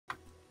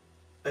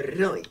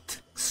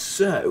Right,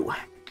 so...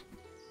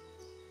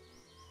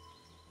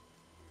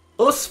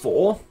 Us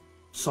four,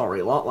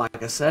 sorry lot,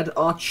 like I said,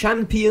 are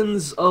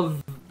champions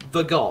of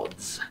the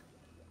gods.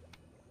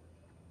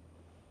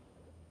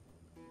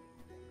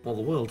 Well,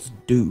 the world's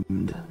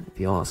doomed, if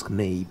you ask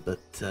me, but,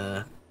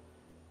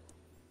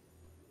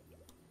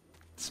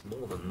 it's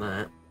more than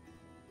that.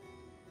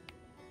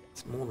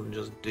 It's more than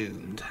just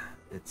doomed.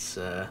 It's,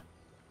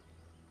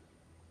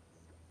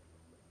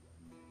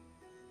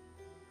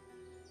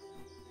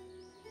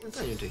 Let's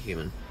turn you into a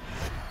human.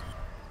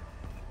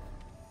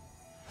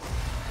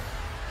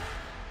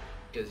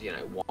 Because, you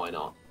know, why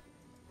not?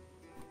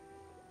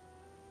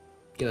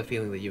 Get a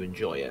feeling that you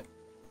enjoy it.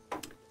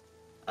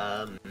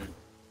 Now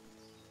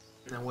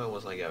where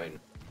was I going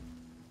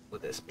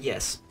with this?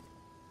 Yes.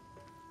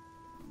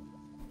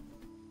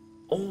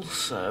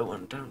 Also,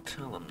 and don't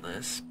tell them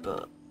this,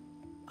 but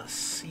a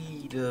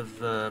seed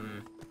of,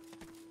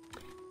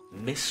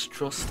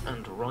 mistrust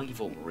and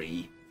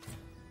rivalry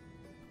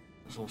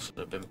has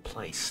also been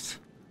placed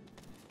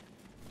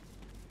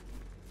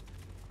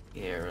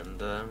here,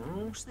 and,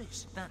 What's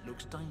this? That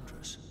looks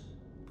dangerous,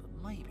 but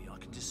maybe I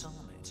can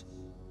disarm it.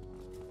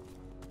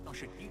 I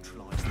should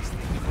neutralise this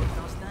thing before it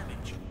does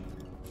damage.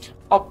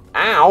 Oh,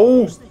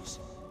 ow! What's this?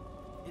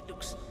 It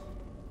looks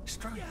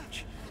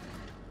strange.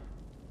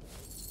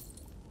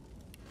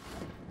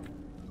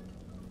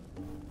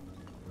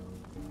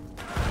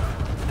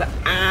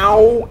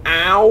 Ow!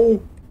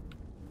 Ow!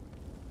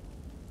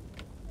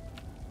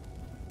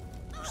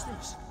 What's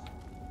this?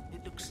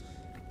 It looks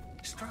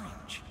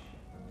strange.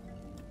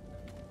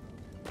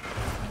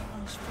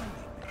 Nice feeling.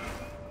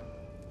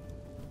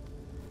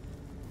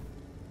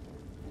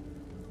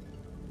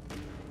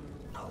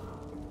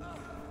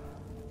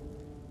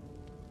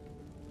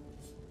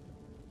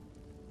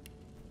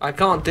 I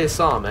can't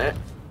disarm it.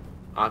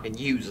 I can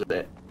use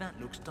it.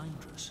 That looks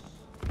dangerous.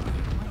 Maybe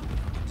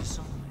I can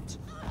disarm it.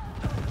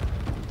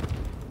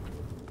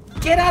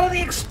 Get out of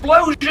the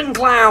explosion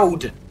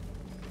cloud!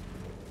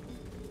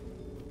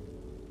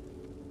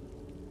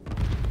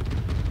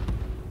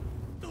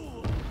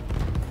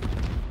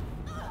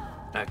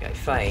 Okay,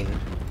 Fane.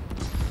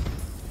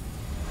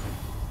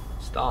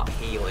 Start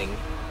healing.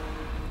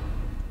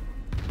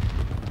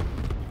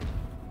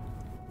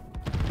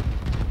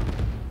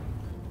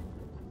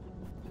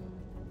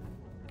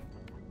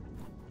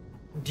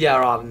 Yeah,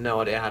 I have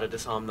no idea how to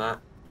disarm that.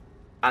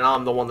 And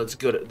I'm the one that's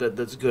good at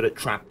that's good at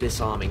trap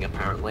disarming,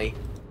 apparently.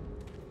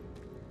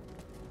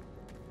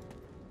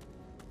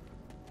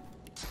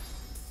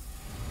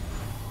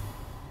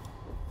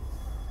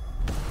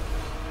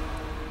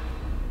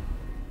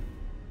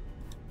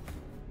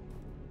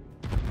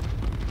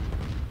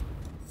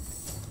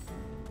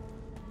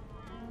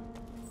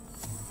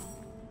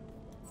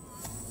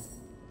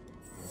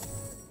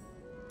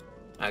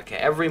 Okay,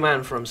 every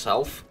man for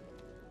himself.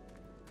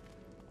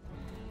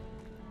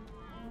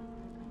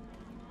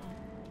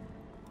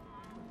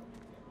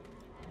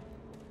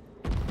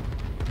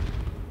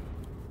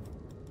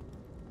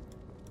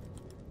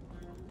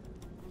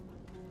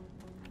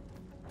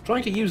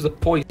 Trying to use the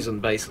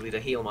poison, basically, to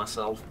heal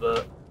myself,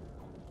 but...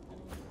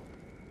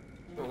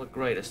 not the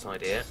greatest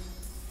idea.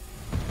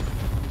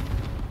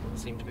 Doesn't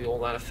seem to be all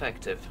that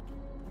effective.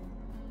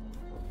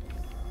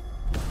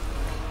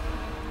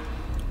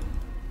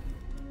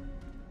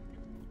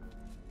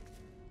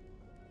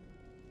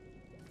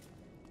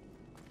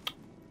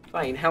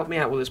 Fane, help me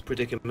out with this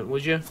predicament,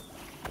 would you?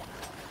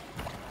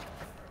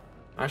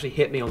 Actually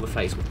hit me on the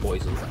face with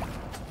poison.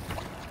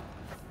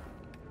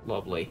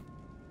 Lovely.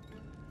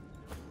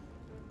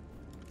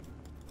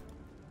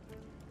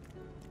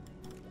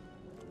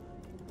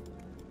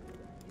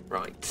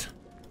 Right.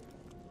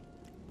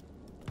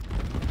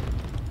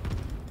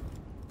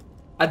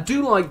 I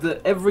do like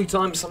that every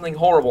time something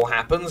horrible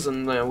happens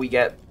and we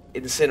get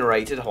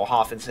incinerated, or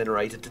half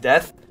incinerated to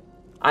death,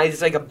 I need to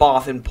take a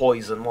bath in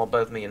poison, well,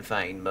 both me and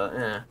Fane, but,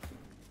 yeah.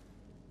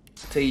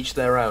 To each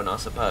their own, I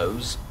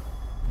suppose.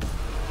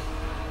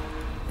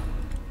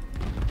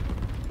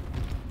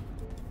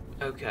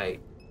 Okay.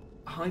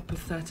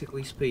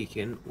 Hypothetically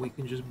speaking, we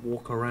can just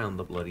walk around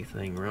the bloody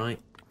thing, right?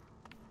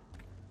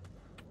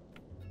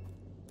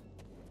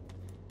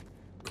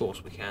 Of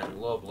course we can.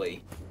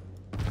 Lovely.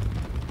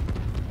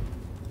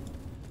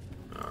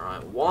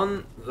 Alright,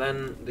 one,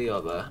 then the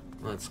other.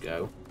 Let's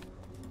go.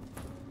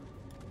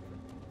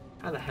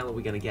 How the hell are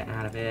we going to get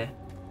out of here?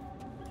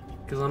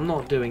 Because I'm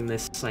not doing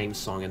this same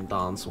song and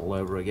dance all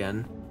over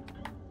again.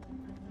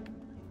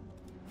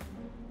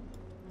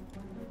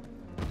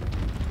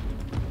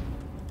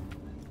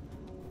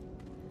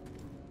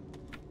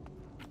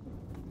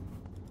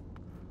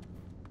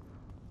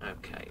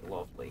 Okay,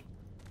 lovely.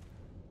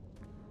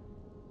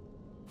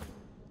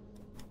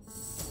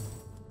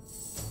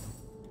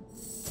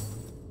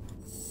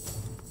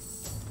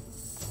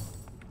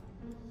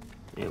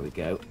 Here we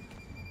go.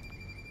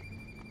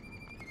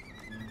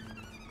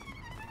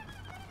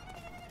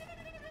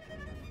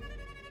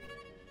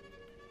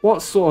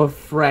 What sort of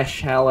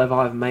fresh hell have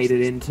I made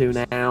it into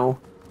now?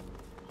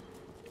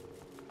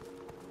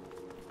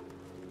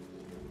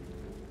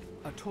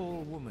 A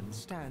tall woman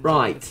stands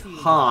Right, in a field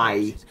of hi.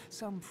 corpses,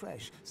 some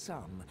fresh,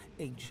 some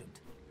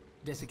ancient.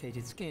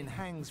 Desiccated skin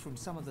hangs from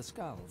some of the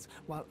skulls,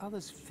 while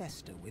others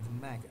fester with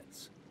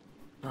maggots.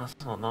 That's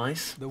not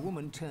nice. The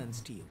woman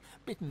turns to you,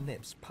 bitten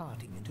lips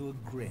parting into a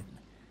grin.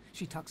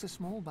 She tucks a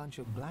small bunch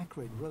of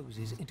black-red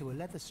roses into a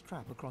leather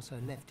strap across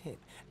her left hip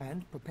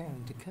and,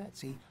 preparing to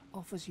curtsy,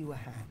 offers you a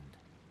hand.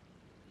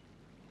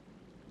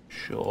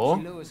 Sure.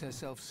 She lowers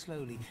herself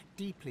slowly,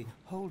 deeply,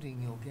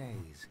 holding your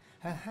gaze.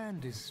 Her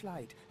hand is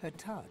slight, her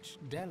touch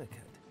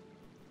delicate.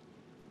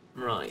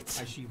 Right.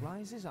 As she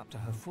rises up to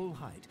her full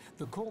height,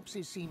 the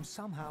corpses seem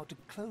somehow to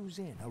close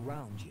in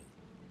around you.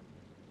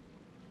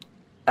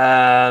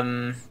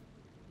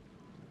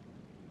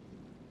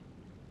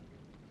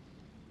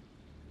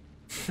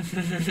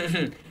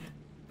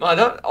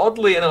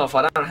 Oddly enough,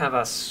 I don't have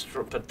a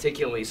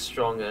particularly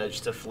strong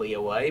urge to flee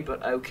away,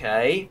 but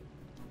okay.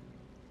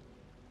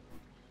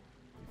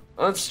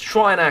 Let's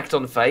try and act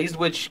unfazed,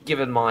 which,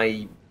 given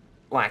my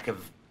lack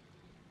of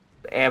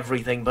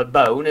everything but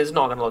bone, is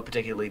not going to look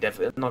particularly not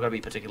going to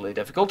be particularly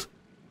difficult.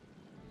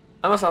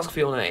 I must ask for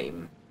your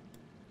name.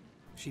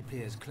 She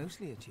peers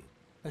closely at you,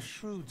 a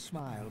shrewd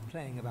smile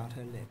playing about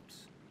her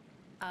lips.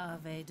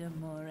 Ave de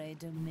more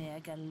de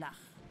mergalach.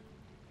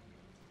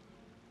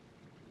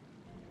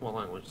 What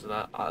language is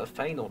that?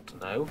 Fane ought to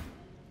know.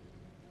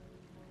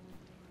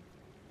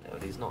 No,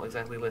 he's not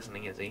exactly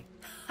listening, is he?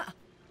 Ha!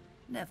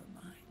 Never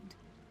mind.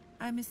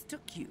 I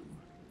mistook you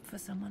for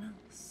someone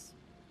else.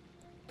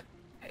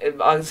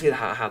 I can see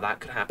how that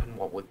could happen.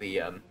 What with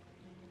the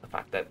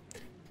fact that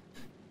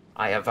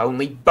I have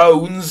only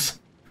bones.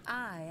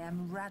 I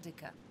am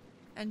Radica,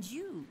 and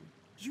you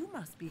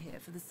must be here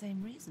for the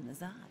same reason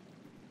as I.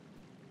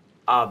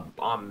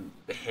 I'm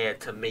here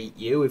to meet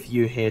you. If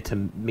you're here to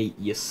meet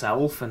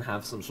yourself and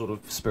have some sort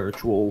of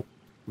spiritual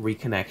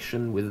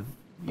reconnection with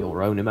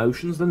your own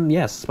emotions, then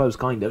yes, I suppose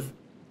kind of.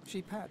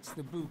 She pats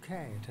the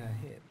bouquet at her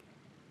hip.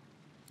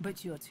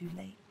 But you're too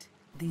late.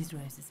 These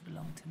roses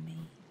belong to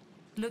me.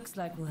 Looks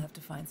like we'll have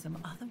to find some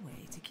other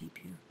way to keep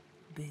you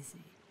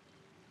busy.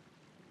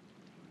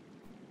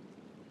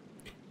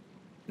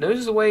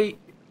 Notice the way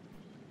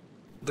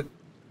the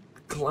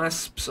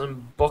clasps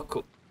and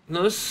buckle.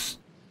 Notice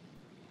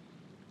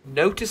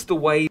the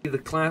way the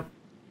clasps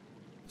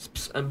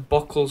and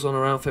buckles on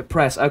her outfit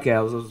press. Okay,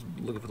 I was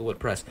looking for the word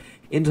press.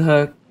 Into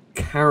her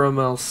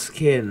caramel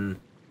skin.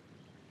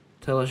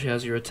 Tell her she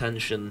has your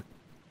attention.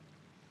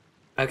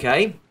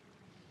 Okay.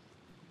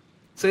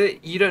 So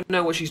you don't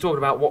know what she's talking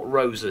about. What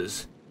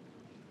roses?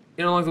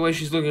 You don't like the way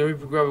she's looking.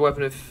 Grab a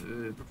weapon if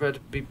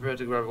be prepared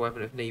to grab a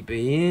weapon if need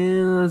be.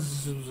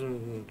 Yes.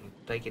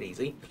 Take it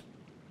easy.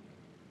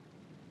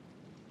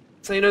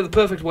 So you know the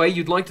perfect way.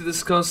 You'd like to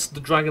discuss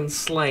the dragon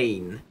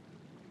slain.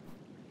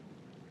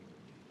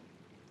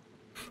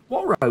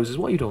 What roses?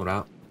 What are you talking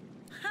about?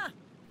 Ha!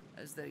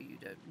 As though you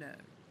don't know.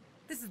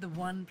 This is the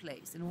one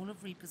place in all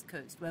of Reaper's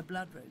Coast where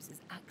blood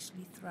roses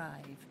actually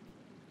thrive.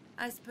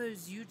 I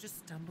suppose you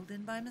just stumbled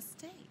in by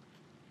mistake.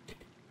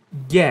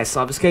 Yes,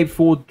 I've escaped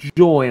for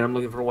joy and I'm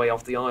looking for a way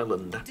off the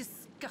island.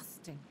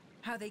 Disgusting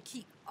how they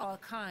keep our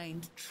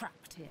kind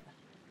trapped here.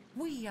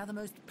 We are the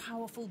most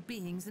powerful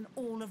beings in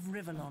all of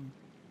Rivellon.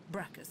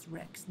 Brachus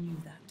Rex knew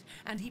that,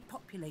 and he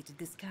populated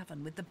this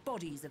cavern with the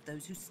bodies of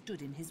those who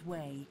stood in his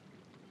way.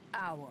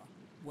 Our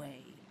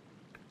way.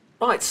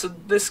 Right, so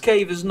this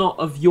cave is not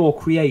of your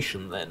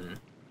creation, then?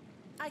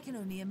 I can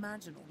only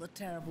imagine all the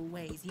terrible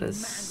ways he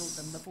mangled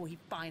them before he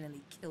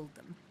finally killed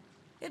them.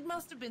 It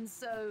must have been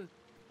so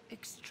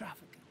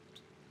extravagant.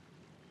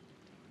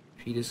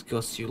 She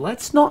disgusts you.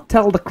 Let's not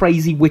tell the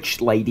crazy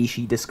witch lady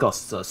she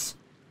disgusts us.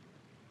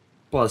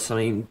 Plus, I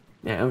mean,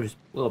 yeah, it was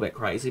a little bit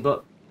crazy,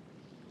 but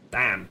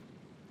damn.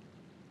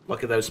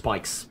 Look at those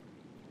spikes.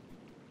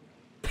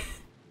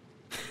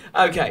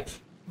 Okay.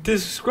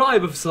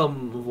 Describe of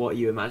some of what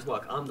you imagine.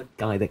 Look, I'm the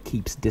guy that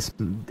keeps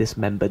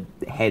dismembered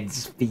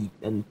heads, feet,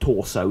 and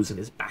torsos in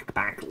his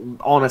backpack.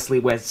 Honestly,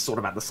 we're sort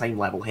of at the same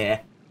level here.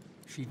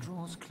 She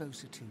draws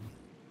closer to you.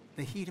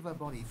 The heat of her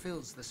body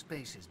fills the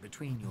spaces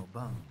between your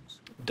bones.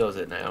 Does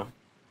it now?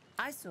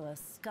 I saw a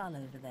skull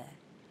over there.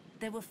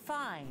 There were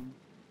fine,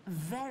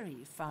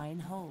 very fine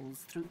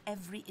holes through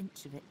every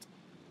inch of it.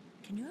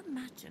 Can you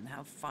imagine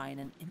how fine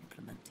an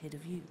implement he'd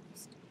have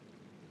used?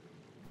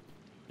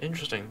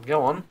 Interesting.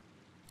 Go on.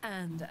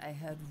 And I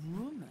heard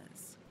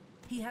rumors.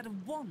 He had a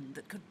wand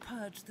that could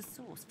purge the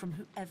source from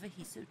whoever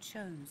he so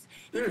chose.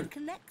 He could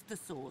collect the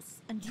source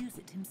and use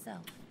it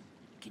himself.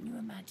 Can you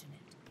imagine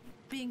it?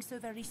 Being so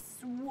very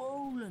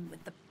swollen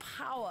with the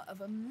power of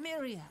a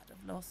myriad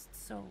of lost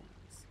souls.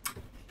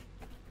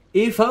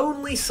 If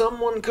only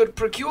someone could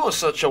procure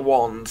such a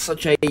wand,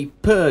 such a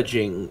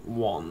purging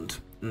wand.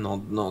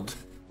 Nod, nod.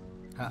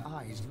 Her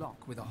eyes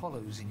lock with the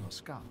hollows in your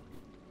skull.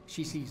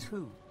 She sees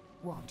who,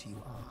 what you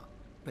are.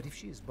 But if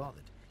she is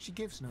bothered, she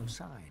gives no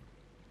sign.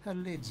 Her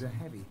lids are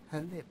heavy,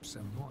 her lips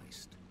are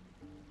moist.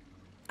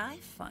 I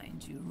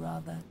find you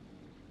rather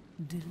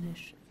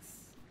delicious.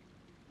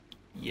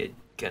 You're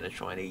gonna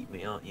try and eat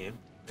me, aren't you?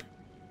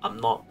 I'm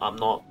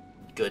not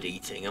good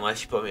eating,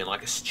 unless you put me in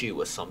like a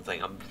stew or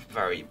something. I'm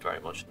very, very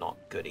much not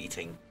good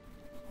eating.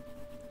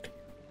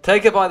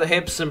 Take her by the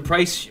hips and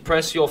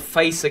press your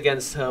face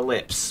against her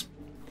lips.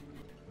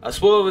 A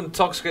swirl of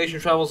intoxication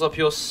travels up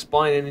your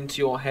spine and into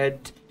your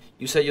head.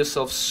 You set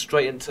yourself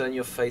straight and turn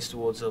your face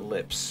towards her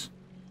lips.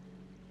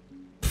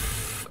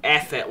 Pfft,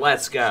 F it,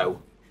 let's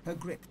go. Her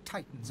grip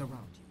tightens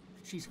around you.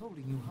 She's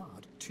holding you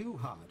hard, too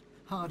hard,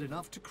 hard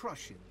enough to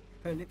crush you.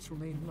 Her lips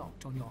remain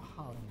locked on your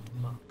hardened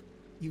mug.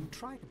 You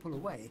try to pull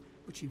away,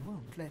 but she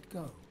won't let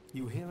go.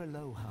 You hear a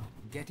low hum,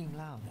 getting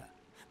louder.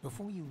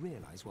 Before you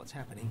realize what's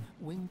happening,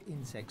 winged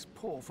insects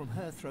pour from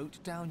her throat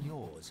down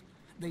yours.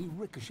 They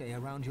ricochet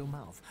around your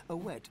mouth, a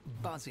wet,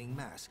 buzzing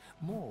mass,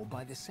 more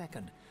by the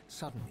second.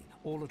 Suddenly,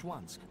 all at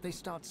once, they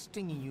start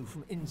stinging you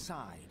from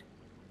inside.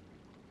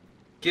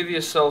 Give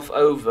yourself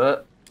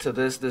over to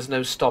this. There's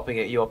no stopping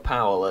it. You're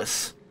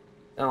powerless.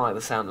 I don't like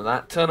the sound of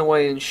that. Turn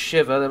away and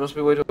shiver. There must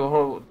be a way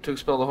to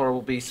expel the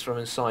horrible beasts from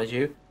inside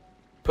you.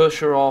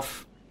 Push her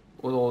off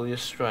with all your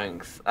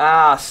strength.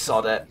 Ah,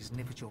 sod it. These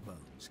nip at your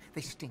bones.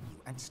 They sting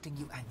you and sting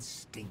you and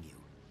sting you.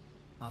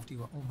 After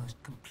you are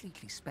almost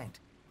completely spent,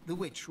 the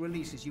witch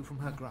releases you from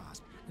her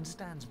grasp and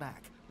stands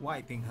back,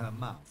 wiping her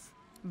mouth.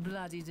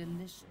 Bloody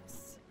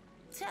delicious.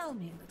 Tell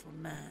me, little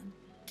man,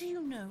 do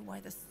you know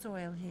why the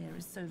soil here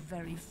is so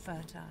very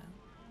fertile?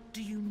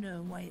 Do you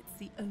know why it's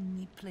the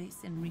only place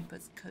in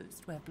Reaper's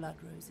Coast where blood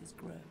roses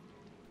grow?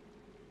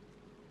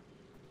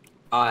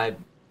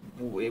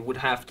 It would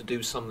have to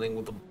do something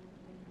with the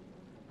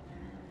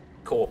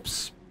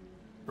corpse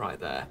right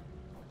there,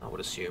 I would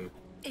assume.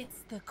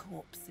 It's the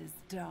corpses,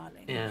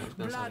 darling. Yeah, I was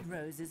gonna blood say.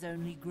 roses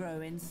only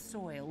grow in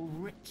soil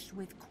rich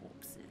with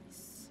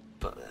corpses.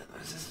 But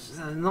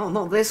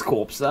not this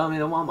corpse. Though. I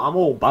mean, I'm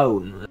all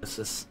bone. It's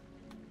just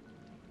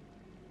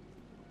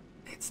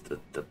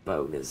the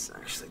bone is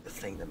actually the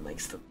thing that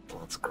makes the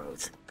bloods grow.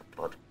 It's the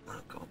blood.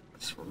 Oh god,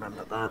 just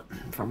remember that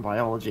from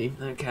biology.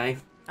 Okay.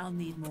 I'll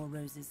need more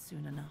roses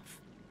soon enough.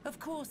 Of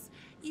course,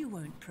 you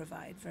won't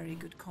provide very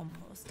good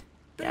compost.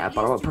 Yeah, at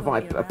but I won't least you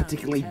provide be a around to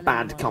particularly tell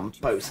bad everyone what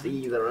you compost found.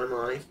 either, am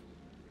I?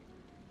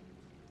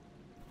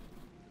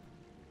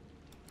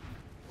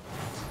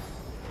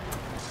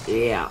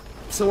 Yeah.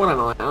 So what am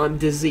I? I'm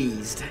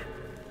diseased.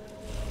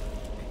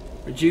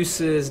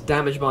 Reduces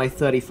damage by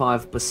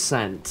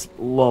 35%.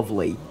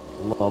 Lovely.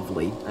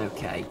 Lovely.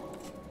 Okay.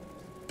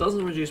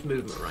 Doesn't reduce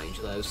movement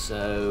range though,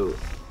 so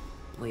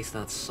at least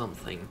that's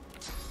something.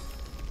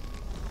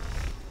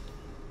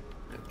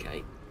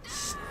 Okay.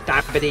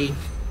 Stabbity.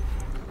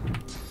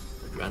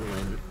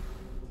 Adrenaline.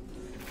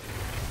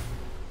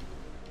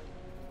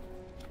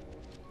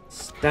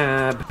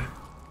 Stab.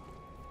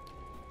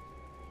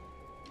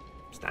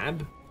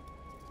 Stab?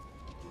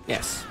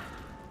 Yes.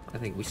 I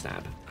think we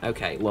stab.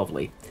 Okay,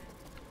 lovely.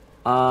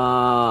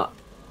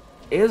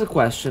 Here's a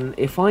question.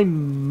 If I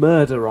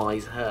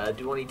murderize her,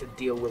 do I need to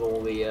deal with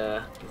all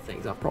the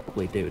things? I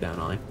probably do, don't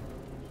I?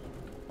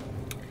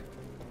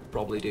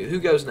 Probably do. Who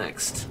goes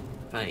next?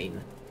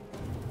 Fane.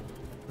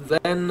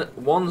 Then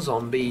 1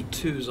 zombie,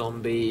 2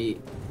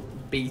 zombie,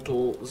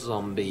 beetle,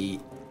 zombie,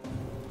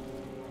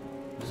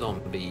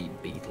 zombie,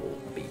 beetle,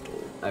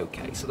 beetle.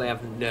 Okay, so they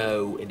have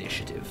no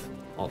initiative,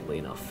 oddly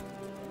enough.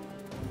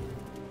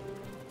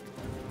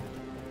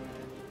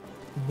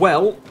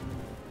 Well,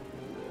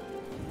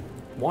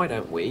 why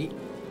don't we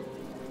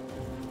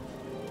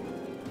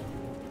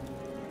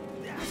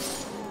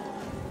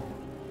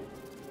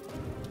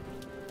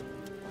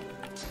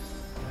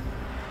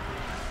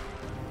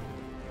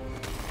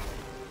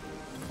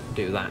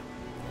do that?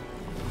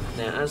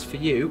 Now, as for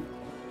you,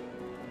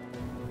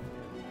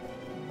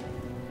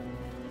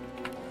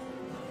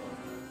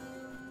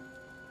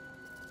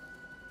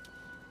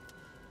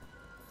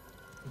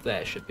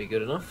 there should be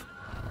good enough.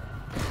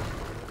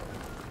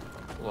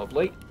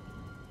 Lovely.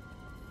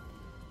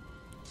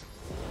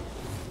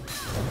 It's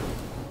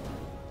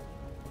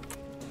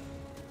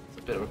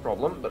a bit of a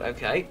problem, but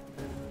okay.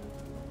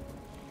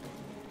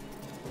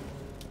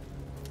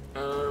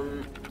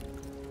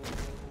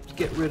 Let's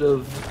get rid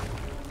of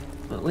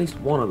at least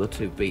one of the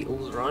 2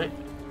 beetles, right?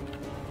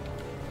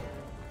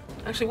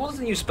 Actually, what does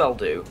the new spell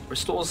do?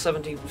 Restores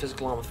 17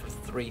 physical armor for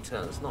 3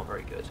 turns. Not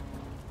very good.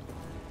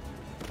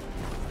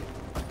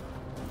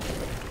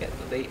 Get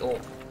the beetle.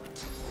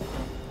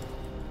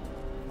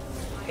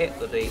 Hit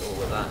the beetle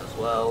with that as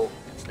well.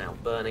 It's now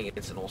burning.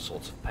 It's in all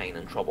sorts of pain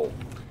and trouble.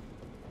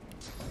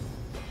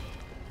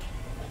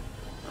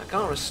 I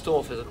can't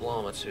restore physical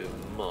armor too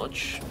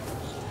much.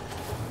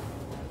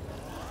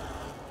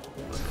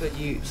 But could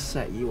you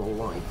set you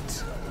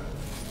alight?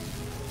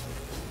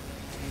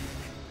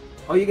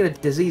 Oh, you're gonna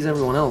disease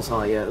everyone else,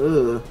 are you?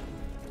 Ugh.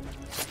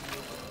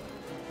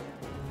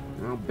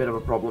 Oh, bit of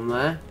a problem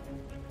there.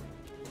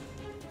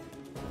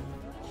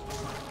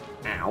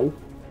 Ow.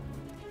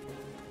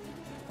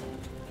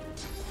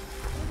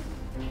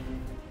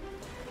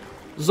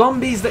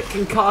 Zombies that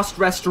can cast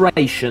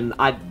restoration,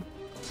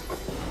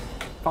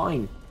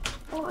 Fine.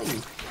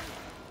 Fine.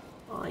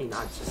 Fine,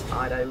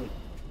 I don't...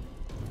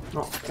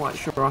 Not quite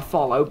sure I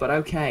follow, but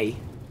okay.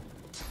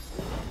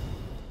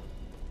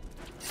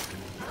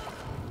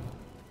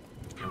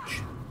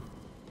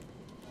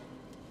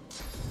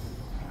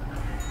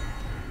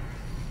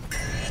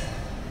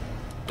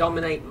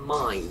 Dominate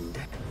mind.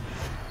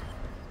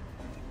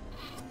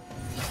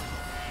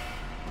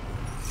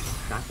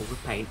 Shackles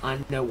of pain. I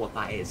know what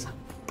that is.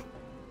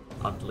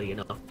 Oddly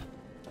enough.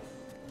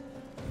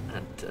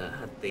 And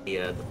had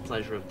the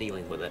pleasure of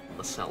dealing with it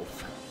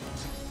myself.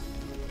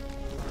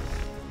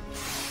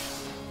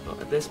 But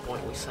at this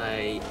point we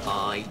say,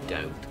 I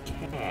don't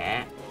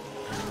care,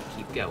 and we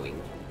keep going.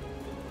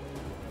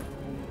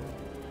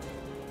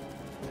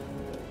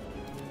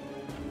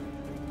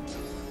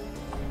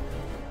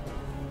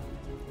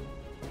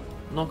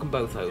 Knock them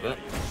both over.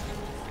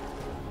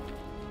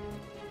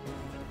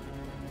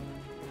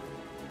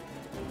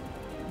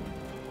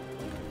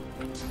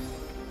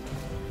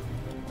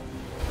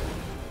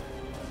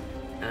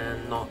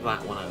 And knock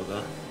that one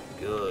over.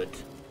 Good.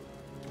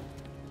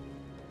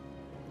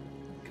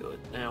 Good.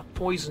 Now,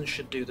 poison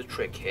should do the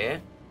trick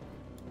here.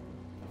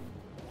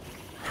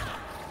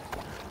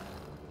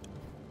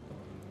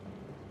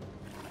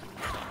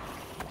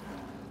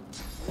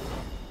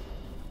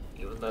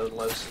 Even though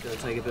Los is going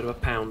to take a bit of a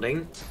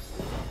pounding.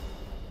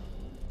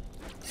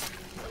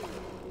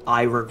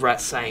 I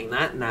regret saying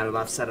that now that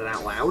I've said it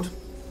out loud.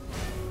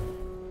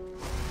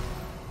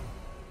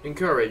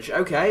 Encourage.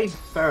 Okay,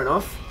 fair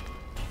enough.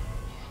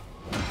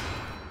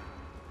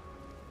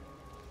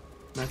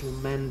 Metal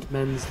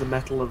mends the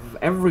metal of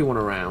everyone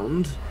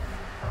around.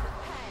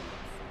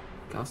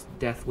 Cast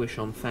Death Wish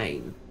on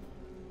Thane.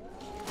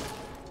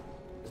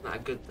 Isn't that a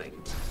good thing?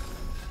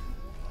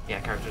 Yeah,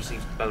 character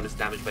receives bonus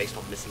damage based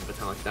on missing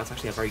vitality. That's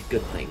actually a very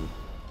good thing.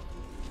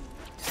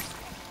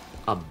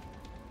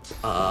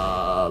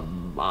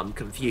 I'm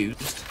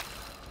confused.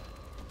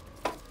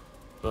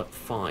 But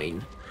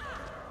fine.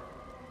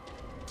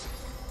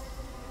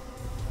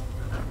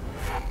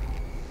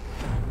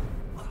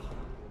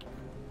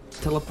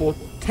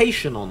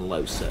 Teleportation on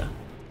Losa.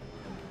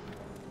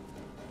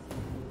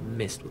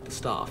 Missed with the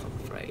staff, I'm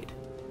afraid.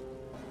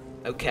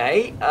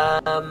 Okay,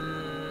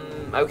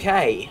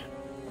 okay.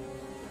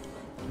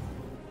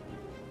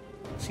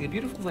 See, the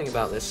beautiful thing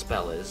about this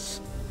spell is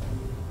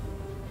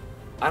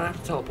I don't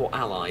have to teleport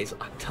allies,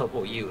 I can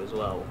teleport you as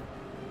well.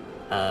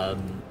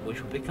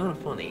 Which would be kind of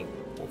funny,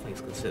 all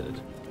things considered.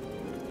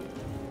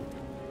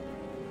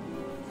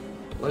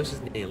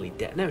 Losa's nearly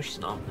dead. No, she's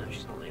not. No,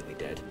 she's not nearly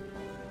dead.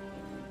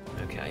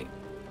 Okay.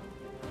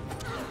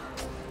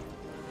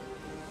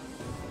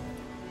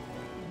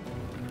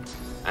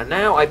 And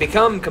now I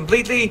become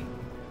completely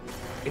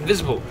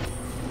invisible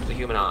to the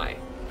human eye.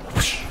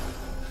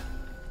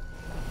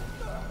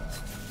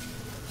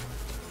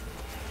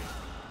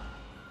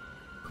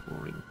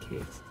 Clawing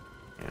kiss.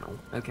 Ow.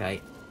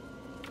 Okay.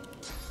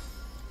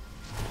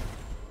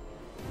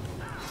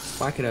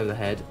 Whack it over the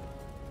head.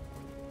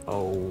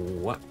 Oh,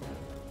 what?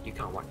 You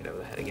can't whack it over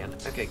the head again.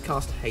 Okay,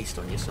 cast haste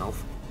on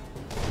yourself.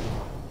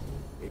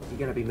 You're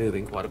going to be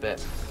moving quite a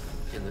bit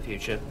in the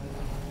future.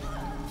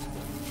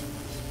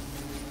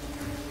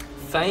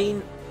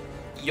 Thane,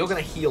 you're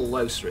going to heal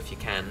Losa if you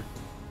can.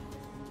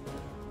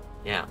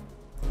 Yeah.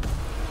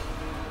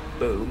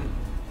 Boom.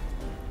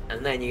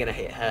 And then you're going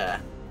to hit her.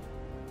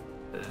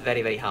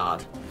 Very, very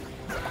hard.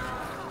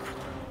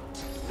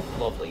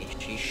 Lovely.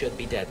 She should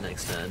be dead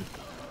next turn.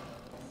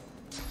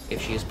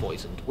 If she is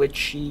poisoned, which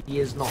she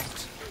is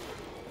not.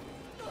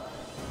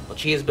 But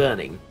she is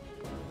burning.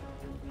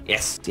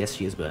 Yes, yes,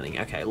 she is burning.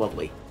 Okay,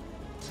 lovely.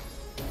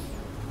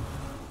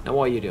 Now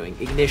what are you doing?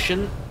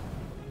 Ignition.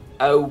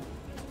 Okay.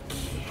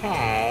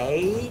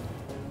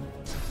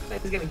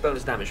 He's getting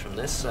bonus damage from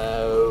this,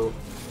 so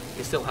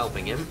you're still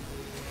helping him.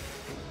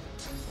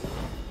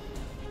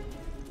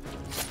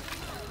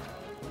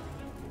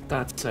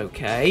 That's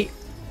okay.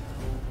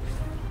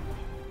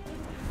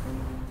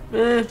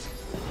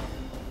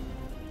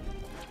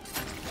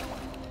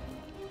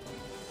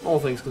 All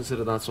things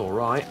considered, that's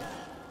alright.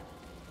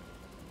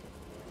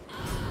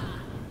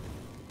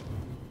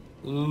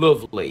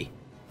 Lovely.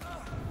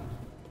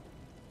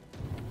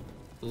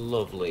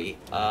 Lovely.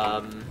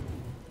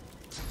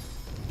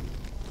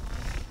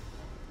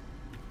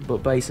 But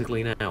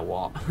basically now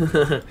what?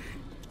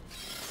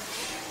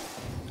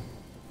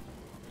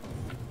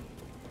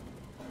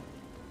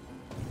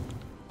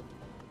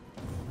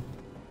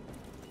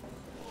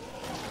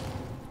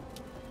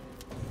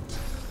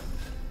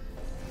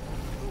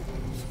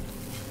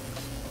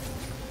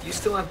 You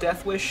still have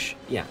Death Wish?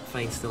 Yeah,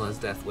 Thane still has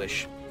Death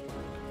Wish.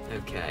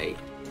 Okay.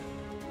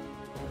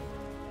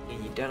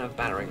 You don't have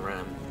Battering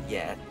Ram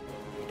yet.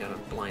 You don't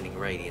have Blinding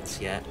Radiance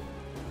yet.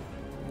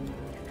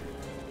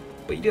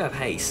 But you do have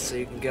haste, so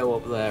you can go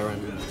up there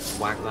and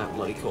whack that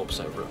bloody corpse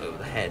over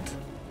the head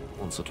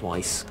once or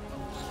twice.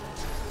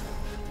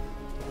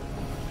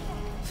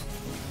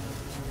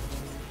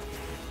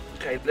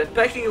 Okay, they're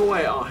pecking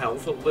away at our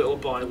health little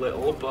by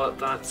little, but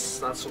that's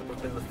sort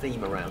of been the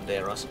theme around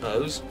here, I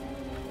suppose.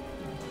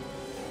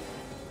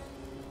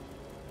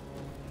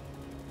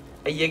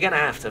 You're gonna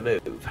have to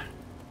move.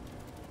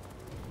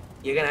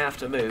 You're gonna have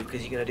to move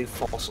because you're gonna do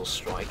Fossil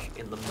Strike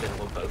in the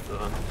middle of both of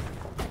them.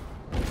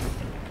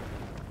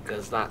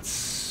 Because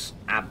that's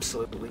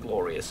absolutely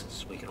glorious,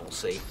 as we can all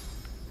see.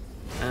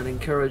 And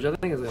encourage, I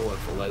think it's going to work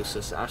for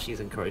Losus. Actually, he's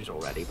encouraged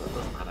already, but it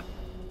doesn't matter.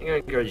 You're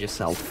going to encourage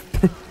yourself.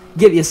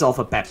 Give yourself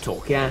a pep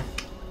talk, yeah?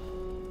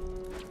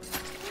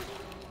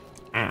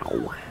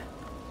 Ow.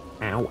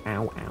 Ow,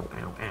 ow, ow,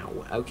 ow,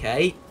 ow.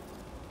 Okay.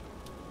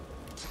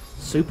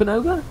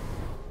 Supernova?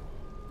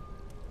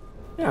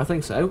 Yeah, I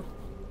think so.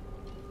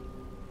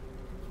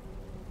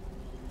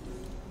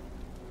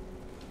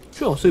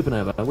 Sure,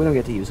 Supernova. We don't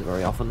get to use it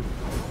very often.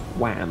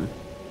 Wham.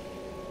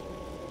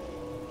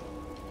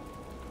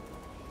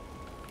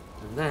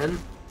 And then...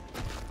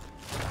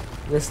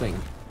 this thing.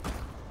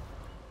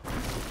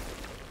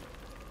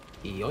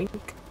 Yoink.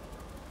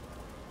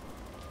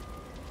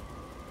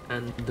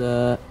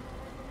 And,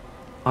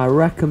 I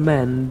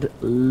recommend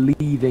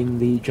leaving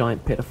the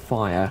giant pit of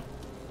fire.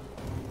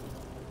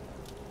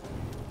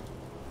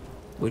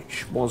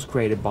 Which was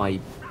created by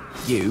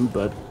you,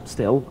 but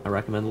still, I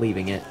recommend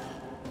leaving it.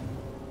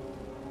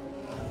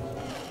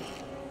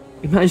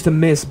 You managed to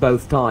miss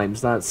both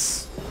times,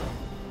 that's...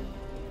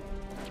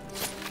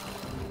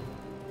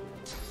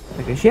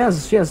 okay, she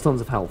has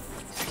tons of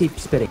health. Keep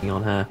spitting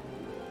on her.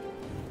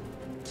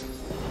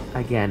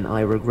 Again,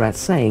 I regret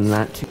saying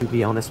that, to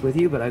be honest with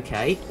you, but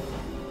okay.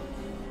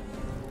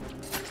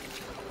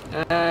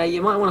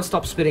 You might want to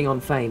stop spitting on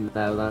Fane,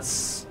 though,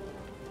 that's...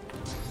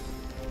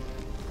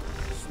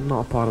 it's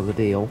not a part of the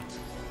deal.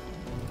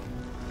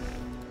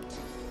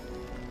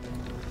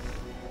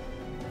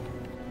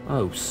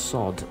 Oh,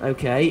 sod.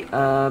 Okay,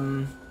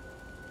 tell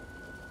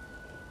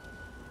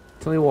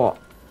you what.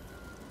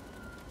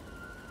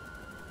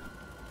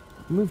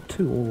 Move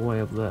 2 all the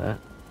way up there.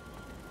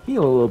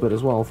 Heal a little bit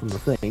as well from the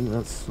thing,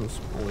 that's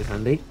always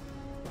handy.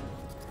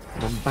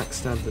 And then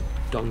backstab the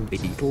dung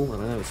beetle. I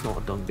know it's not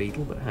a dung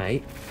beetle, but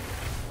hey.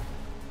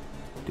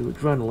 Do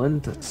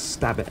adrenaline to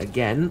stab it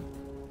again.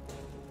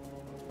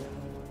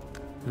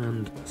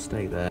 And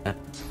stay there.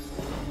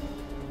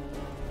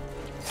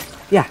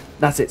 Yeah,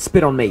 that's it.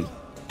 Spit on me.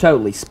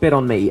 Totally, spit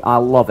on me. I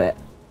love it.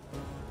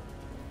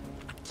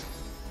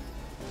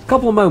 A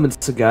couple of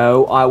moments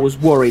ago, I was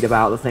worried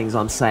about the things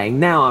I'm saying.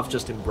 Now I've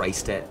just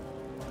embraced it.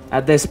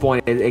 At this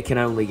point, it can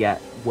only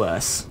get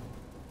worse.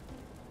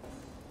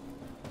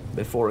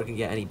 Before it can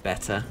get any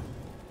better.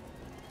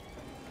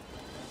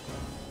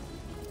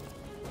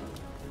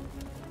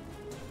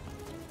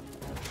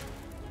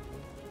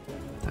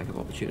 Attack of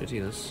opportunity,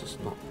 that's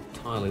just not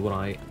entirely what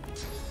I...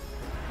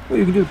 well,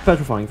 you can do the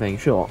petrifying thing,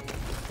 sure.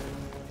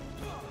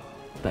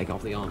 Take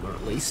off the armor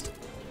at least.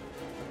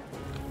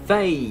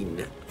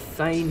 Fane.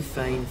 Fane.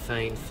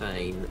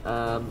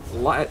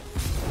 Light it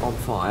on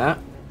fire.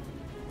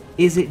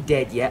 Is it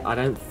dead yet? I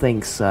don't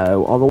think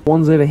so. Are the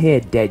ones over here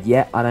dead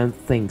yet? I don't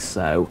think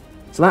so.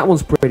 So that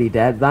one's pretty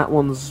dead. That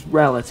one's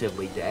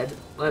relatively dead.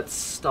 Let's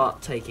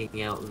start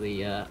taking out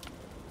the,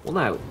 well,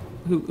 no.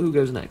 Who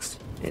goes next?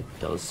 It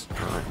does.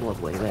 Alright,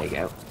 lovely. There you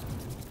go.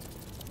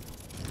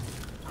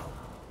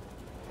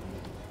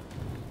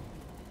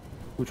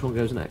 Which one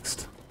goes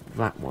next?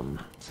 That one.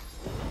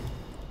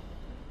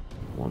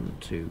 1,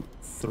 2,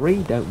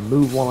 3. Don't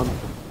move while I'm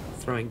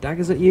throwing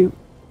daggers at you.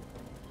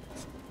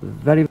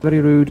 Very,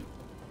 very rude.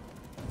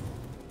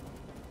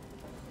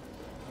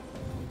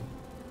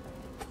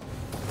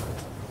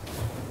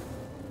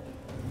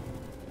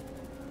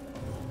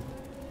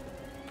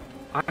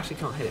 I actually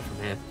can't hit it from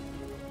here.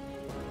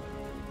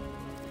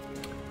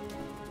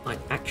 I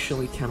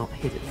actually cannot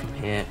hit it from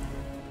here.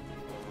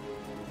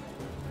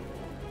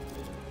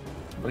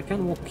 But I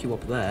can walk you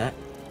up there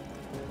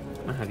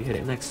and have you hit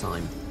it next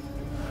time.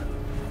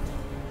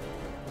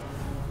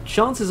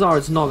 Chances are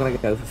it's not going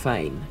to go for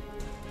Fane.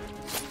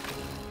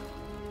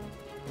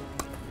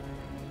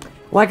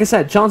 Like I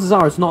said, chances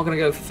are it's not going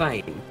to go for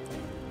Fane.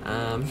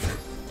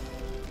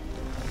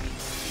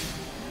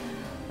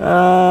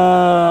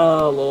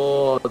 Oh,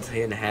 Lord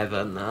in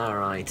heaven.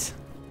 Alright.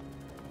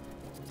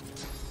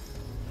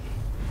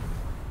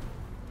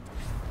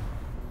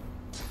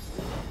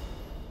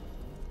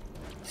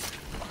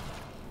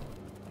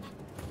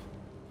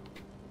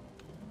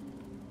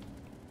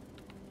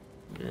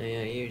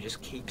 Yeah, you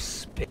just keep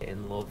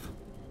spitting, love.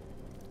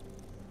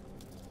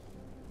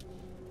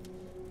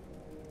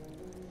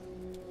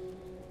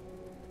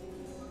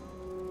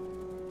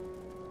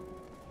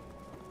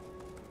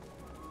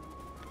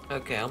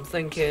 Okay, I'm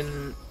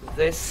thinking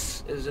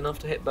this is enough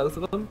to hit both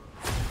of them.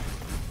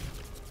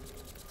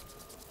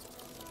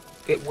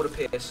 It would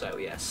appear so,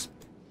 yes.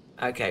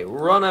 Okay,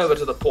 run over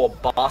to the poor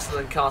bastard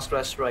and cast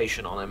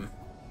Restoration on him.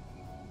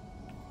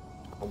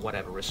 Or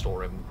whatever,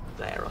 restore him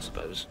there, I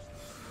suppose.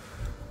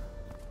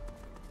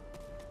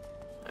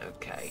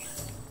 Okay.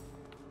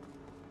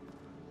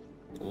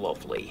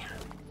 Lovely.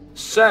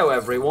 So,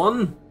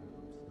 everyone.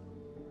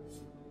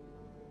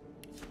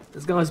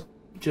 This guy's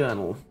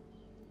journal.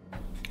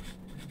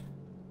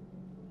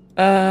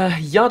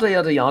 Yada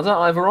yada yada,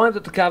 I've arrived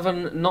at the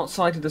cavern, not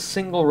sighted a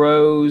single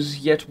rose,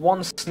 yet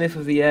one sniff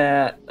of the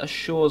air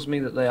assures me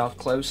that they are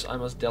close. I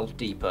must delve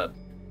deeper.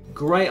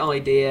 Great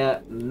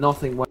idea,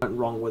 nothing went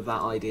wrong with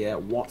that idea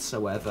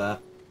whatsoever.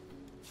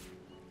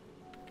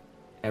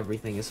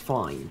 Everything is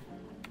fine.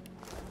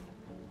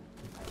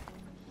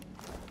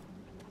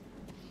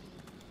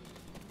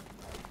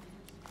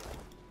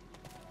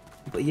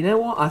 But you know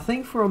what? I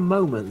think for a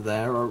moment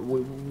there,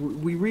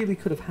 we really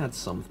could have had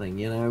something,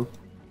 you know?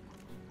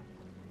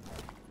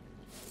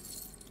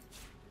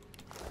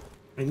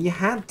 And you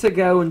had to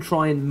go and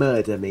try and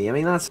murder me. I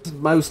mean, that's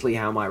mostly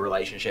how my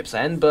relationships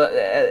end, but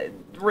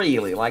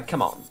really, like,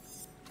 come on.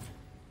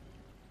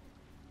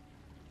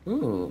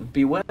 Ooh,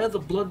 beware the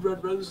blood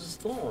red rose's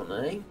thorn,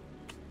 eh?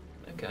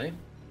 Okay.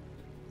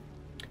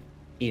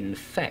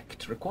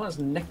 Infect. Requires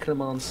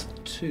Necromance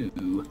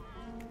 2.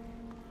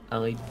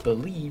 I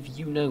believe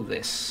you know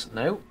this.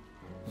 No?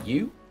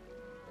 You?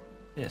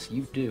 Yes,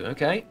 you do.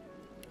 Okay.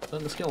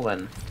 Learn the skill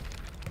then.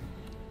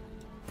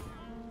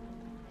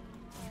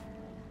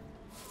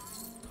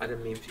 I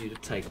didn't mean for you to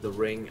take the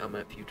ring. I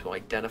meant for you to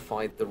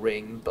identify the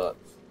ring, but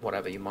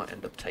whatever, you might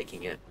end up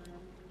taking it.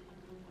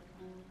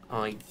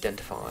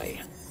 Identify.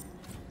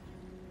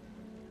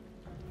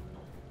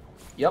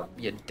 Yep,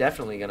 you're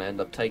definitely going to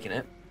end up taking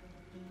it.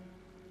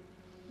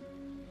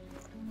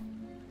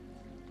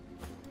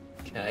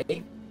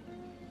 Okay.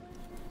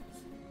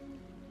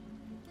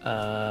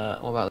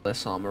 What about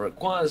this armor?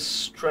 Requires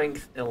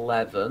strength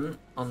 11.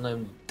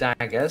 Unknown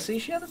dagger. See,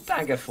 she had a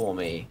dagger for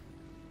me.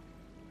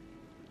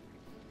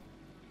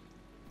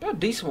 Got a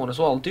decent one as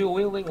well. Dual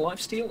wielding,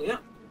 lifesteal. Yeah,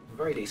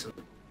 very decent.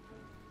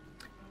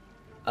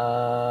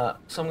 So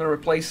I'm going to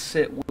replace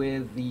it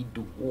with the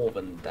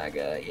dwarven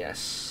dagger.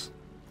 Yes.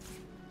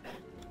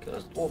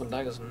 Because dwarven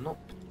daggers are not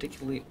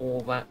particularly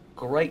all that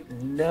great.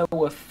 No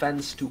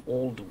offense to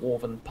all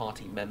dwarven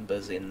party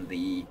members in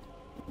the,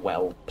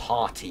 well,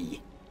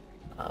 party.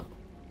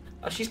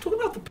 She's talking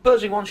about the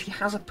purging one. She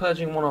has a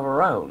purging one of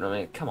her own. I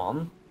mean, come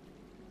on.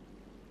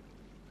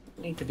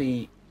 Need to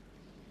be...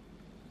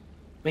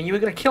 I mean, you were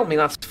going to kill me,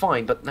 that's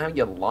fine, but now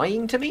you're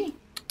lying to me?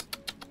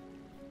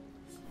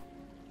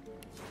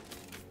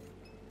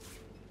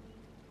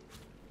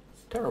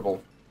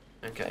 Terrible.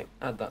 Okay,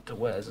 add that to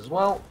wares as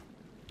well.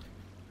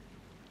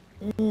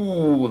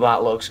 Ooh,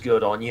 that looks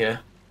good on you.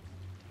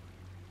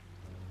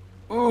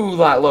 Ooh,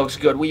 that looks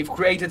good. We've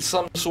created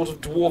some sort of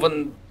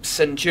dwarven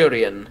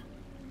centurion.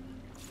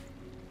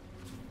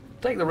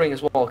 Take the ring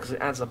as well, because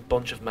it adds a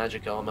bunch of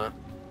magic armor.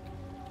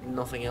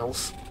 Nothing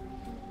else.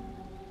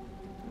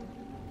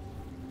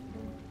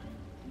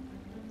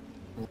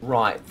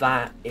 Right,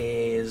 that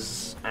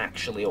is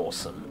actually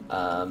awesome.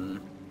 About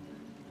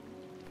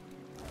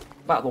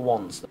the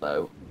wands,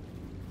 though.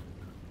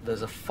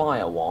 There's a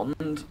fire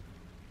wand.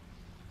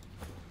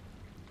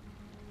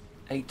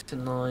 8 to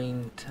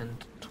 9, 10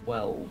 to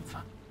 12.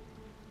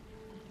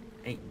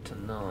 8 to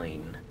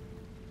 9.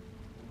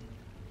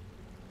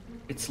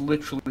 It's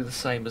literally the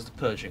same as the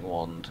purging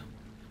wand,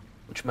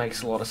 which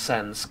makes a lot of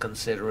sense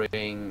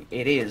considering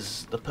it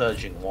is the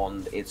purging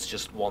wand, it's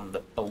just one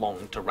that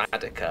belonged to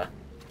Radica.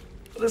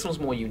 But this one's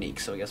more unique,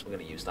 so I guess we're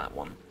going to use that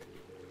one.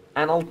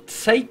 And I'll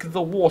take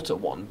the water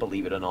one,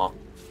 believe it or not,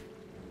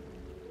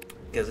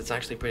 because it's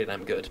actually pretty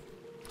damn good.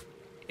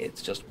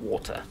 It's just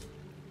water.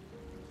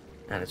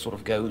 And it sort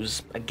of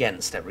goes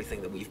against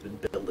everything that we've been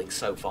building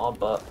so far,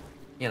 but,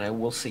 you know,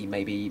 we'll see.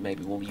 Maybe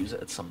we'll use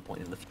it at some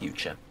point in the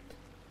future.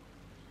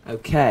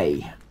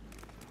 Okay.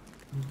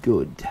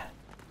 Good.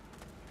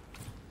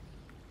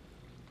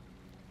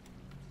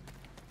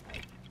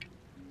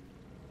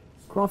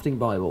 Crafting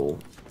Bible.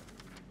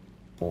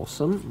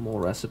 Awesome.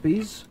 More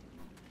recipes.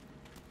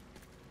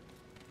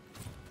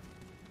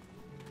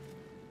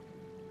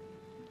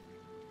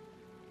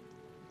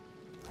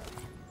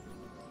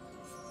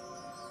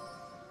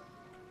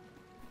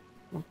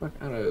 Knockback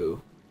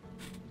arrow.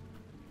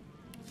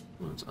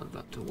 Let's add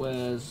that to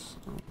wares.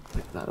 I'll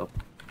pick that up.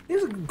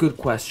 Here's a good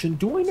question.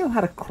 Do I know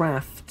how to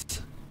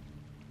craft...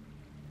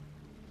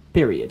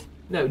 Period.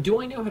 No,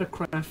 do I know how to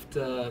craft...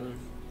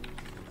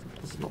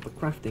 This is not the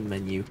crafting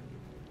menu.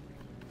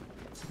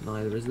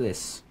 Neither is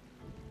this.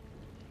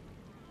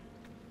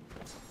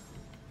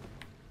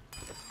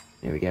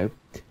 There we go.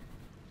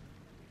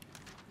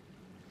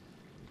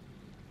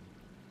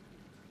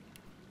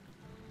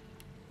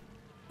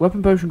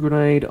 Weapon, potion,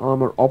 grenade,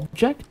 armor,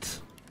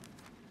 object?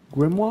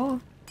 Grimoire?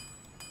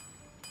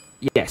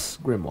 Yes,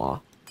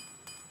 grimoire.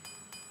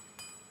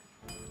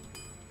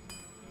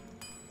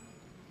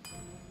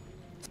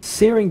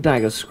 Searing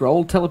dagger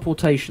scroll,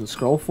 teleportation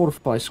scroll,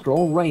 fortify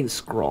scroll, rain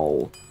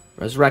scroll,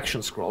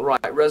 resurrection scroll.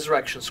 Right,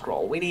 resurrection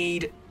scroll. We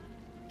need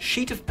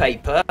sheet of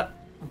paper,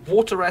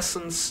 water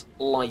essence,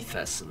 life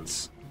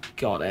essence.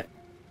 Got it.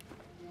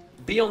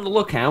 Be on the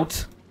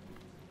lookout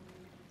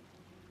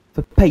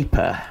for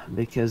paper,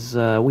 because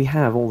we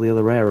have all the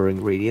other rarer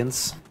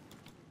ingredients.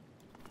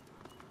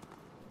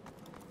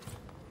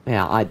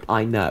 Yeah,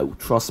 I know.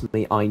 Trust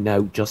me, I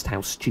know just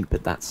how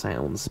stupid that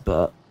sounds,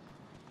 but...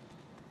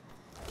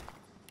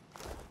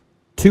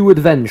 2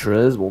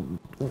 adventurers, well,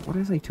 what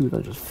did I say 2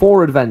 adventurers?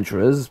 4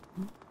 adventurers,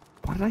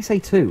 why did I say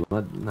 2?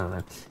 No.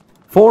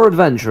 4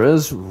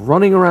 adventurers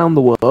running around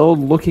the world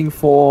looking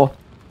for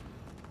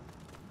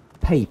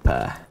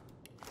paper.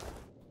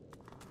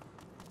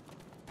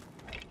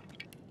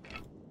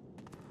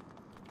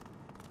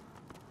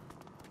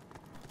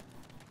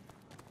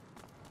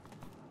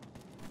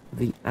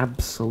 The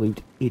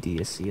absolute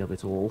idiocy of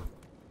it all.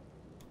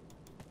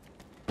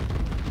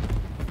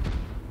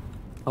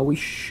 Oh, we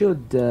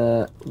should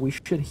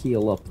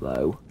heal up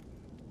though.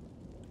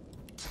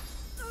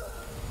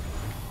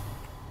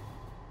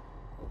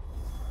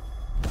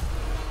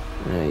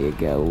 There you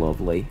go,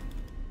 lovely.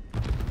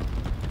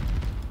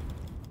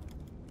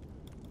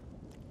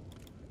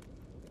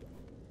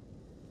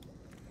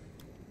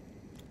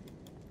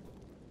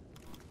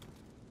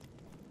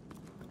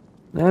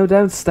 No,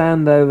 don't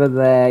stand over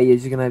there. You're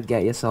just gonna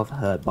get yourself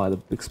hurt by the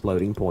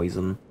exploding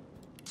poison.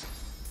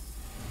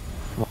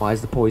 Why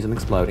is the poison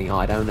exploding?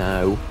 I don't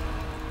know.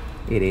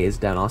 It is.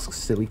 Don't ask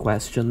silly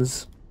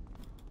questions.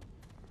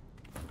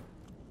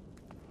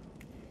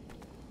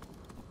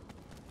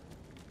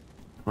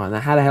 Right, now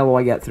how the hell do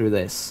I get through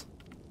this?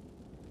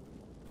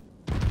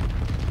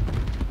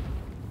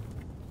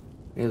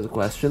 Here's a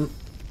question.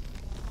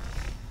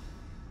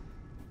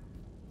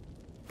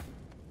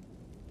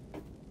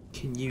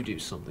 Can you do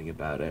something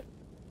about it?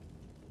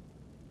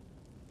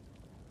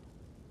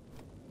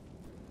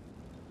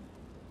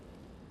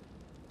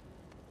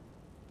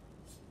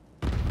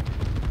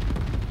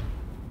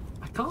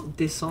 I can't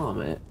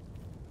disarm it.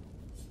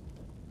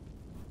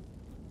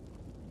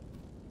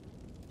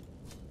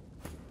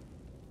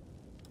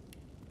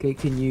 Okay,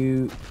 can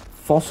you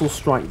fossil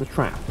strike the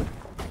trap?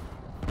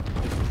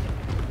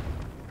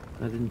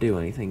 That didn't do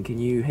anything. Can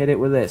you hit it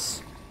with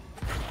this?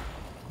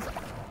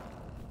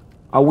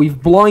 Oh, we've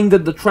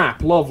blinded the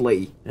trap.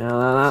 Lovely.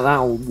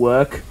 That'll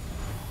work.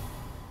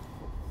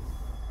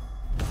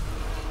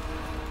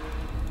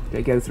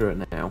 Okay, go through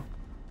it now.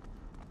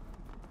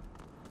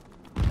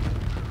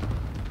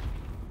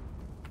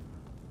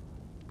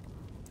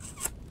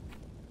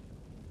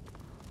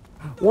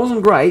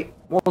 Wasn't great,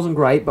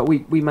 but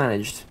we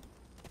managed.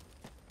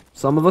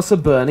 Some of us are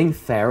burning,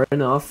 fair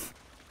enough.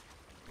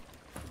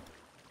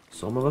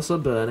 Some of us are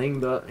burning,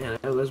 but, you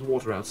know, there's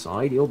water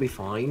outside, you'll be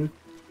fine.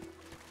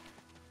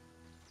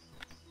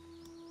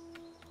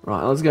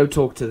 Right, let's go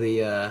talk to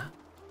the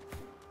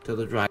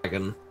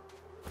dragon.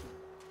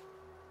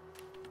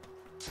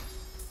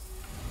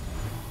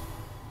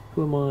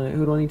 Who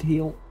do I need to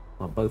heal?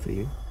 Oh, both of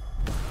you.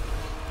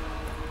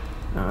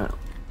 Alright.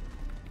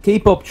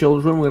 Keep up,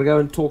 children, we're gonna go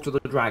and talk to the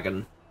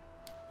dragon.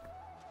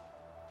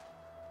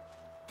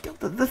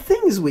 The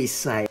things we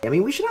say, I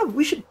mean, we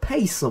should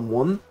pay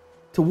someone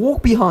to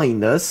walk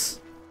behind us,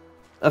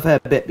 a fair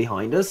bit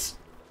behind us,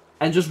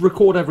 and just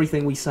record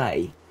everything we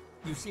say.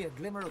 You see a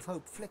glimmer of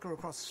hope flicker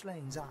across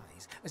Slane's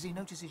eyes as he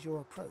notices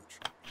your approach.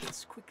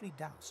 It's quickly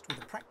doused with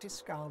a practiced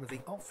scowl of the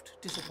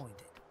oft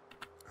disappointed.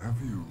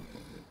 Have you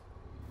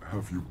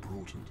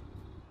brought it?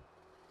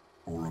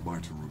 Or am I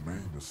to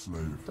remain a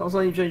slave? Sounds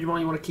like you change your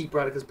mind, you want to keep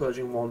Radika's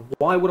purging wand.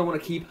 Why would I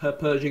want to keep her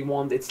purging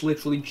wand? It's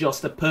literally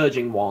just a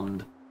purging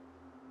wand.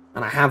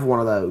 And I have one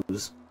of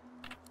those.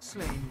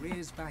 Slane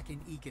rears back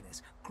in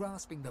eagerness,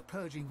 grasping the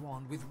purging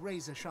wand with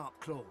razor-sharp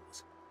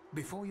claws.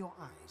 Before your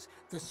eyes,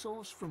 the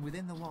source from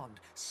within the wand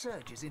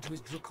surges into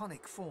his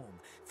draconic form,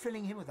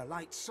 filling him with a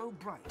light so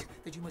bright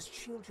that you must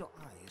shield your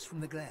eyes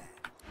from the glare.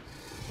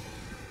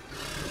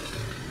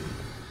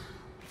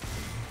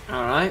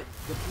 Alright.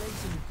 The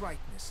blazing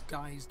brightness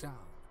dies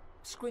down.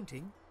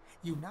 Squinting,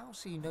 you now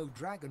see no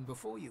dragon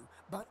before you,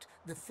 but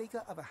the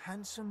figure of a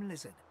handsome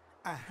lizard.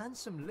 A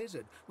handsome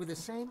lizard with the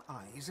same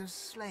eyes as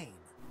Slane.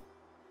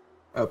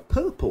 A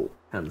purple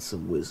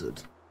handsome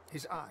wizard.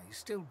 His eyes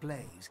still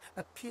blaze,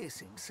 a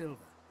piercing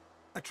silver.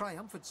 A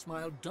triumphant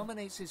smile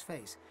dominates his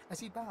face as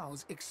he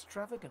bows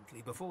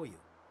extravagantly before you.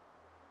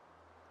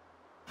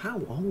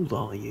 How old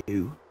are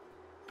you?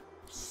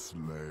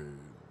 Slave.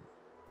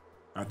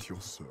 At your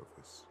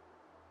service.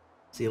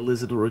 Is he a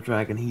lizard or a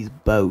dragon? He's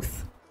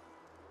both.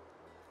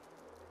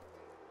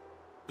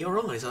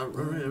 Your eyes aren't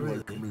really.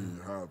 Like me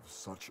have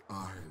such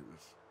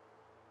eyes.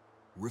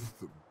 With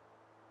them,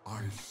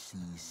 I see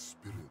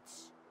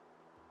spirits.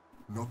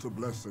 Not a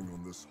blessing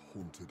on this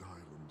haunted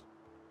island.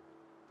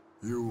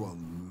 You are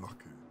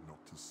lucky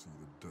not to see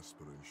the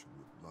desperation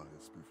that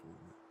lies before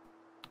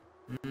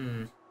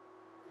me.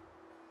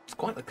 It's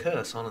quite the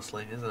curse,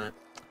 honestly, isn't it?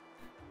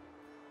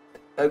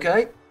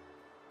 Okay.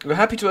 We're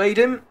happy to aid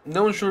him.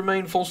 No one should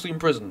remain falsely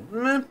imprisoned.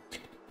 Meh.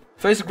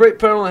 Face a great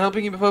peril in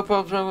helping him.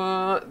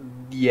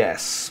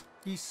 Yes.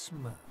 He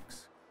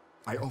smirks.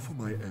 I offer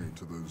my aid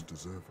to those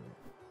deserving.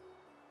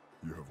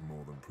 You have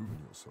more than proven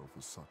yourself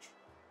as such.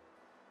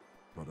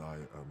 But I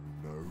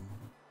am no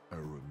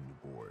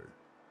errand boy.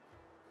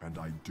 And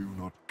I do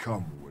not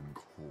come when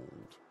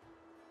called.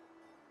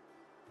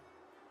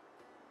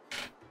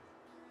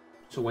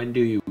 So when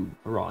do you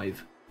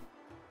arrive?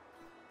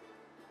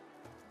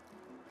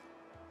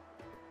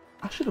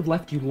 I should have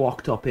left you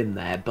locked up in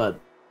there, but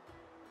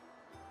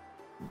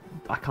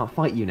I can't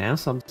fight you now,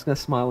 so I'm just going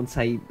to smile and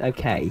say,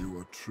 okay. You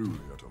are truly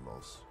at a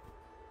loss.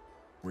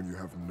 When you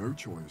have no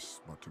choice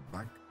but to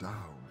back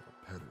down or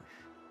perish,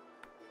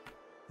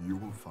 you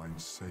will find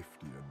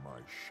safety in my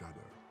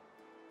shadow.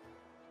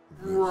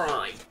 This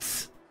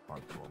Right. I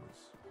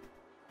promise.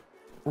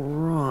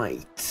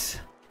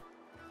 Right.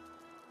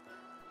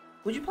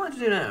 What do you plan to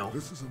do now?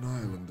 This is an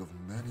island of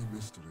many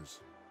mysteries,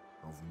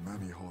 of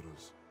many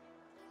horrors.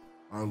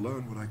 I'll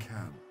learn what I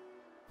can,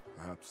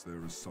 Perhaps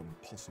there is some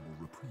possible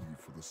reprieve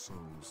for the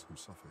souls who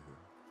suffer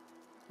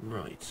here.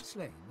 Right.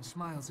 Slane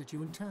smiles at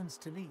you and turns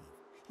to leave.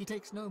 He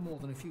takes no more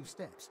than a few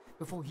steps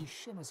before he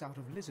shimmers out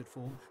of lizard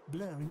form,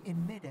 blurring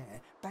in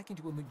midair back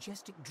into a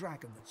majestic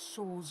dragon that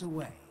soars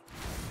away.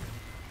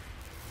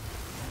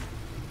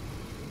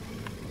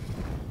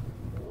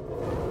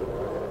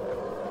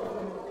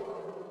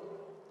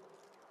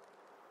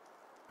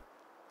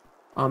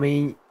 I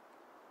mean,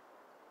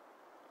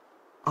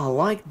 I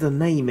like the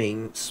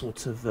naming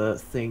sort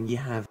of thing you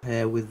have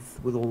here with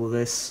all of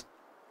this.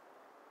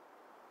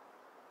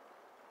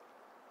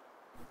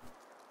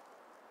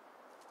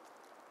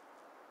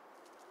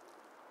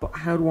 But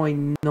how do I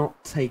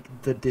not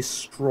take the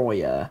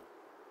destroyer?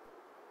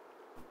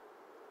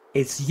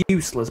 It's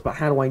useless, but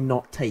how do I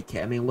not take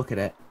it? I mean, look at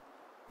it.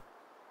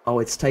 Oh,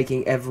 it's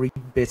taking every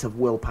bit of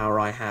willpower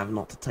I have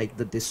not to take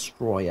the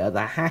destroyer.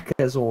 The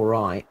hacker's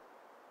alright.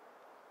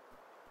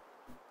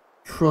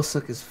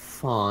 Trussock is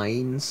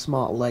fine.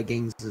 Smart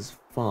leggings is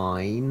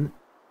fine.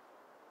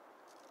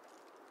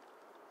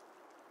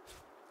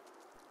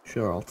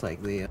 Sure, I'll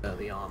take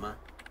the armor.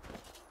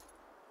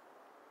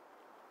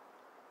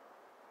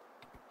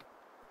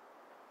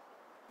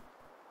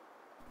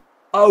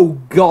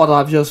 Oh god,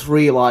 I've just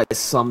realized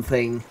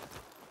something.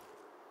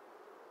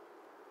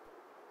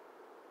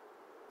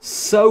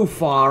 So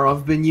far,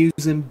 I've been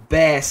using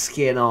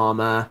bearskin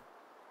armor.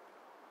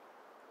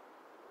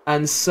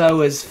 And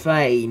so has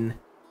Fane.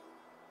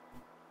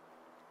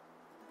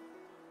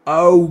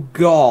 Oh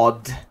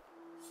god.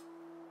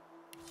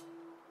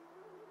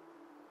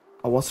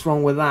 Oh, what's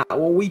wrong with that?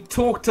 Well, we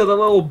talked to the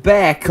little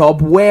bear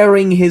cub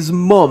wearing his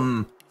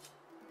mum.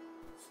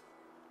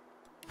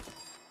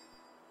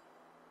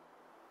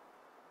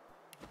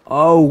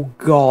 Oh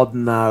god,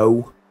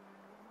 no.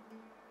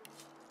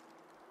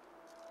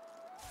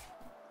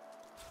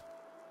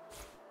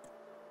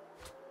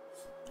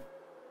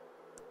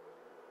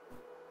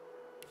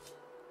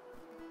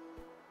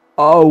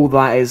 Oh,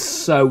 that is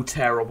so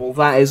terrible.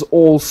 That is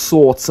all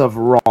sorts of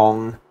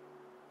wrong.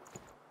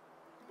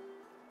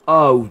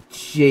 Oh,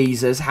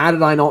 Jesus. How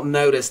did I not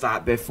notice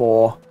that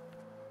before?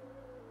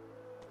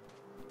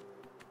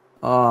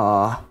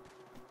 Ah.